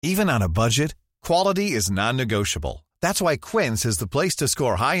Even on a budget, quality is non-negotiable. That's why Quince is the place to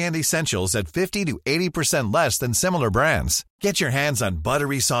score high-end essentials at 50 to 80% less than similar brands. Get your hands on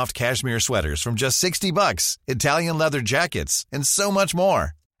buttery soft cashmere sweaters from just $60, Italian leather jackets, and so much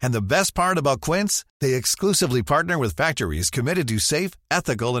more. And the best part about Quince, they exclusively partner with factories committed to safe,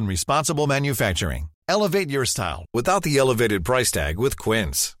 ethical, and responsible manufacturing. Elevate your style without the elevated price tag with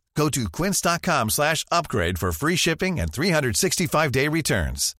Quince. Go to quince.com/upgrade for free shipping and 365-day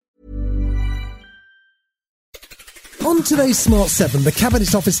returns. On today's Smart 7, the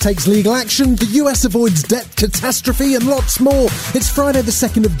Cabinet Office takes legal action, the US avoids debt catastrophe and lots more. It's Friday the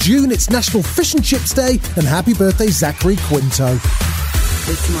 2nd of June, it's National Fish and Chips Day, and happy birthday Zachary Quinto.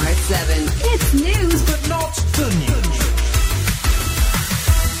 The Smart 7. It's news, but not the news.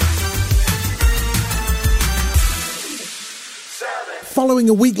 Following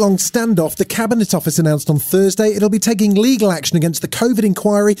a week-long standoff, the Cabinet Office announced on Thursday it'll be taking legal action against the COVID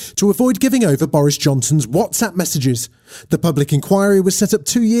inquiry to avoid giving over Boris Johnson's WhatsApp messages. The public inquiry was set up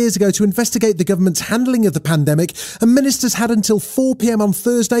 2 years ago to investigate the government's handling of the pandemic, and ministers had until 4 p.m. on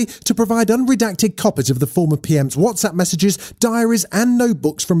Thursday to provide unredacted copies of the former PM's WhatsApp messages, diaries and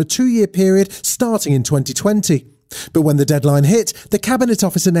notebooks from a 2-year period starting in 2020. But when the deadline hit, the Cabinet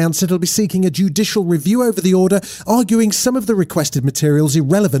Office announced it'll be seeking a judicial review over the order, arguing some of the requested materials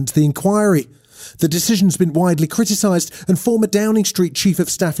irrelevant to the inquiry. The decision's been widely criticised, and former Downing Street Chief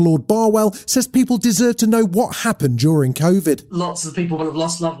of Staff Lord Barwell says people deserve to know what happened during COVID. Lots of people will have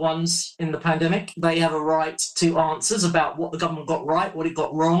lost loved ones in the pandemic. They have a right to answers about what the government got right, what it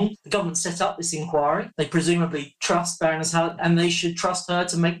got wrong. The government set up this inquiry. They presumably trust Baroness Hallett, and they should trust her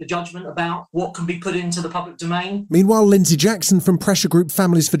to make the judgment about what can be put into the public domain. Meanwhile, Lindsay Jackson from pressure group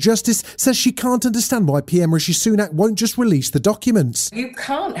Families for Justice says she can't understand why PM Rishi Sunak won't just release the documents. You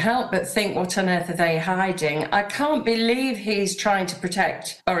can't help but think, what on earth are they hiding? I can't believe he's trying to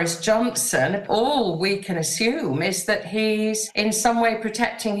protect Boris Johnson. All we can assume is that he's in some way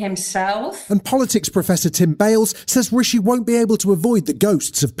protecting himself. And politics professor Tim Bales says Rishi won't be able to avoid the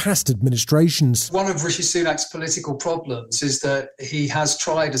ghosts of past administrations. One of Rishi Sunak's political problems is that he has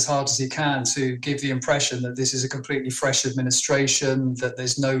tried as hard as he can to give the impression that this is a completely fresh administration, that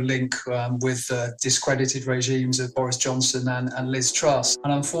there's no link with the discredited regimes of Boris Johnson and Liz Truss.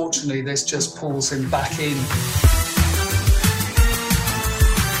 And unfortunately, this just pulls him back in.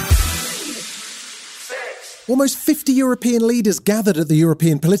 Almost 50 European leaders gathered at the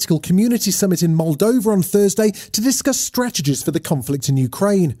European Political Community Summit in Moldova on Thursday to discuss strategies for the conflict in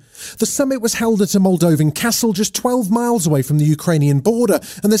Ukraine. The summit was held at a Moldovan castle just 12 miles away from the Ukrainian border,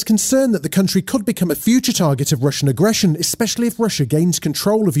 and there's concern that the country could become a future target of Russian aggression, especially if Russia gains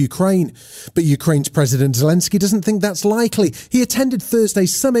control of Ukraine. But Ukraine's President Zelensky doesn't think that's likely. He attended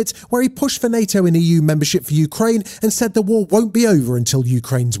Thursday's summit, where he pushed for NATO and EU membership for Ukraine and said the war won't be over until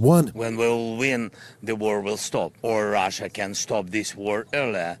Ukraine's won. When we'll win, the war will stop, or Russia can stop this war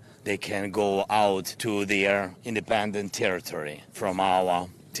earlier. They can go out to their independent territory from our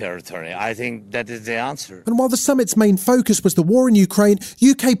territory. I think that is the answer. And while the summit's main focus was the war in Ukraine,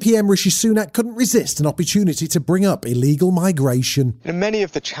 UK PM Rishi Sunak couldn't resist an opportunity to bring up illegal migration. Many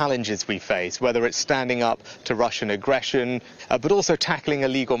of the challenges we face, whether it's standing up to Russian aggression, but also tackling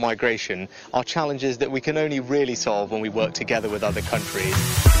illegal migration, are challenges that we can only really solve when we work together with other countries.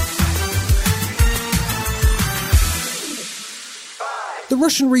 The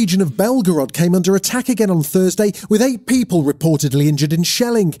Russian region of Belgorod came under attack again on Thursday, with 8 people reportedly injured in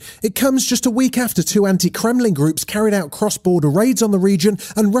shelling. It comes just a week after 2 anti-Kremlin groups carried out cross-border raids on the region,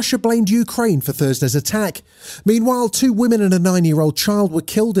 and Russia blamed Ukraine for Thursday's attack. Meanwhile, 2 women and a 9-year-old child were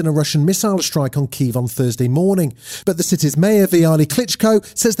killed in a Russian missile strike on Kyiv on Thursday morning. But the city's mayor, Vitaly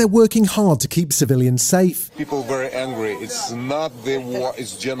Klitschko, says they're working hard to keep civilians safe. People are very angry. It's not the war,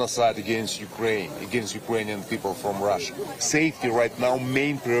 it's genocide against Ukraine, against Ukrainian people from Russia. Safety right now,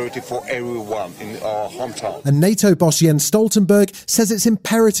 main priority for everyone in our hometown. And NATO boss Jens Stoltenberg says it's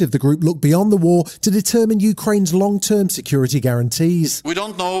imperative the group look beyond the war to determine Ukraine's long-term security guarantees. We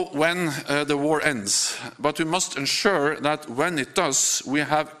don't know when the war ends, but we must ensure that when it does, we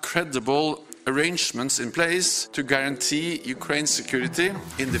have credible arrangements in place to guarantee Ukraine's security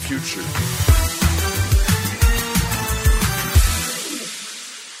in the future.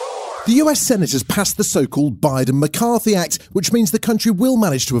 The US Senate has passed the so-called Biden-McCarthy Act, which means the country will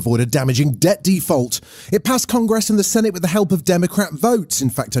manage to avoid a damaging debt default. It passed Congress and the Senate with the help of Democrat votes. In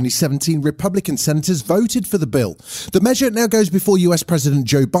fact, only 17 Republican senators voted for the bill. The measure now goes before US President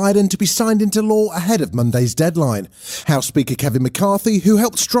Joe Biden to be signed into law ahead of Monday's deadline. House Speaker Kevin McCarthy, who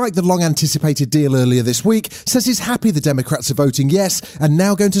helped strike the long-anticipated deal earlier this week, says he's happy the Democrats are voting yes and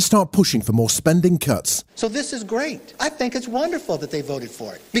now going to start pushing for more spending cuts. So this is great. I think it's wonderful that they voted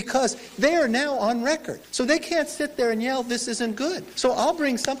for it because they are now on record. So they can't sit there and yell, this isn't good. So I'll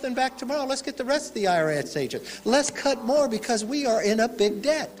bring something back tomorrow. Let's get the rest of the IRS agents. Let's cut more because we are in a big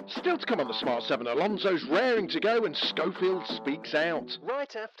debt. Still to come on the Smart 7, Alonso's raring to go and Schofield speaks out.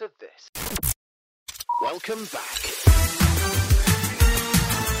 Right after this. Welcome back.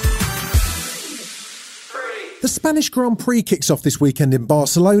 The Spanish Grand Prix kicks off this weekend in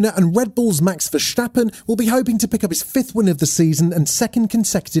Barcelona, and Red Bull's Max Verstappen will be hoping to pick up his 5th win of the season and 2nd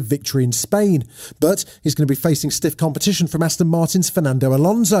consecutive victory in Spain. But he's going to be facing stiff competition from Aston Martin's Fernando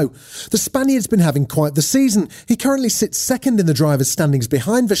Alonso. The Spaniard's been having quite the season. He currently sits 2nd in the drivers' standings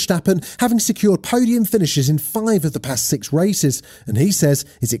behind Verstappen, having secured podium finishes in 5 of the past 6 races. And he says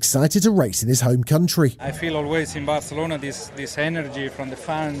he's excited to race in his home country. I feel always in Barcelona this energy from the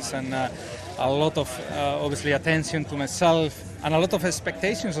fans and a lot of obviously attention to myself and a lot of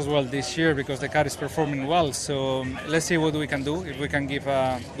expectations as well this year because the car is performing well. So let's see what we can do, if we can give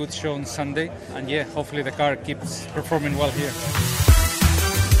a good show on Sunday. And yeah, hopefully the car keeps performing well here.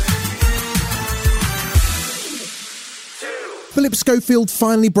 Philip Schofield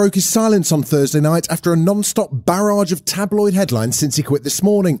finally broke his silence on Thursday night after a non-stop barrage of tabloid headlines since he quit this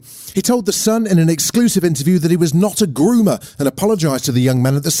morning. He told The Sun in an exclusive interview that he was not a groomer and apologised to the young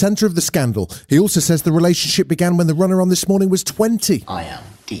man at the centre of the scandal. He also says the relationship began when the runner on this morning was 20. I am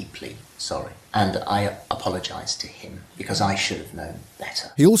deeply sorry, and I apologise to him because I should have known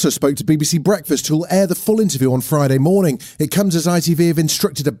better. He also spoke to BBC Breakfast, who will air the full interview on Friday morning. It comes as ITV have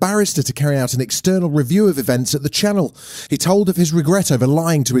instructed a barrister to carry out an external review of events at the channel. He told of his regret over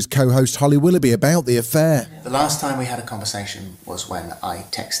lying to his co-host Holly Willoughby about the affair. The last time we had a conversation was when I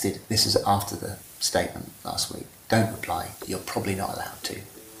texted, this is after the statement last week, don't reply, you're probably not allowed to,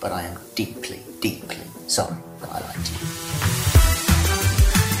 but I am deeply, deeply sorry that I lied to you.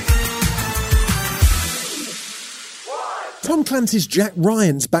 Tom Clancy's Jack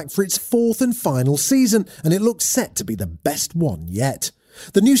Ryan's back for its 4th and final season, and it looks set to be the best one yet.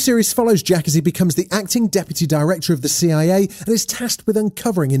 The new series follows Jack as he becomes the acting deputy director of the CIA and is tasked with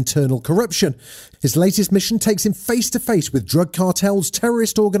uncovering internal corruption. His latest mission takes him face-to-face with drug cartels,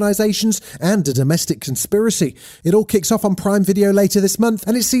 terrorist organisations and a domestic conspiracy. It all kicks off on Prime Video later this month,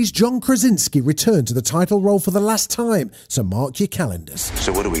 and it sees John Krasinski return to the title role for the last time, so mark your calendars.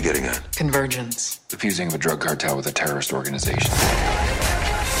 So what are we getting at? Convergence. The fusing of a drug cartel with a terrorist organization.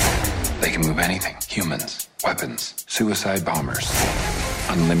 They can move anything. Humans, weapons, suicide bombers.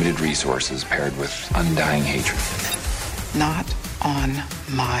 Unlimited resources paired with undying hatred. Not on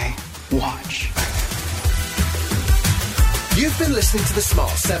my watch. You've been listening to The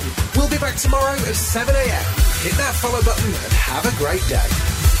Smart 7. We'll be back tomorrow at 7 a.m. Hit that follow button and have a great day.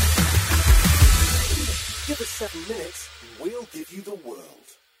 Give us 7 minutes and we'll give you the world.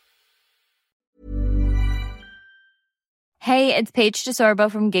 Hey, it's Paige DeSorbo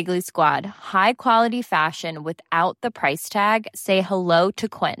from Giggly Squad. High quality fashion without the price tag. Say hello to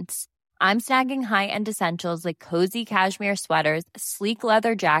Quince. I'm snagging high-end essentials like cozy cashmere sweaters, sleek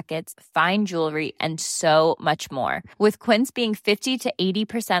leather jackets, fine jewelry, and so much more. With Quince being 50 to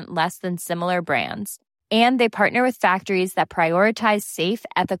 80% less than similar brands. And they partner with factories that prioritize safe,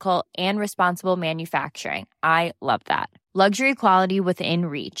 ethical, and responsible manufacturing. I love that. Luxury quality within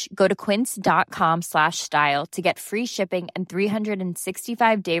reach. Go to quince.com/style to get free shipping and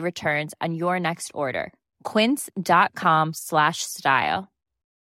 365-day returns on your next order. Quince.com/style.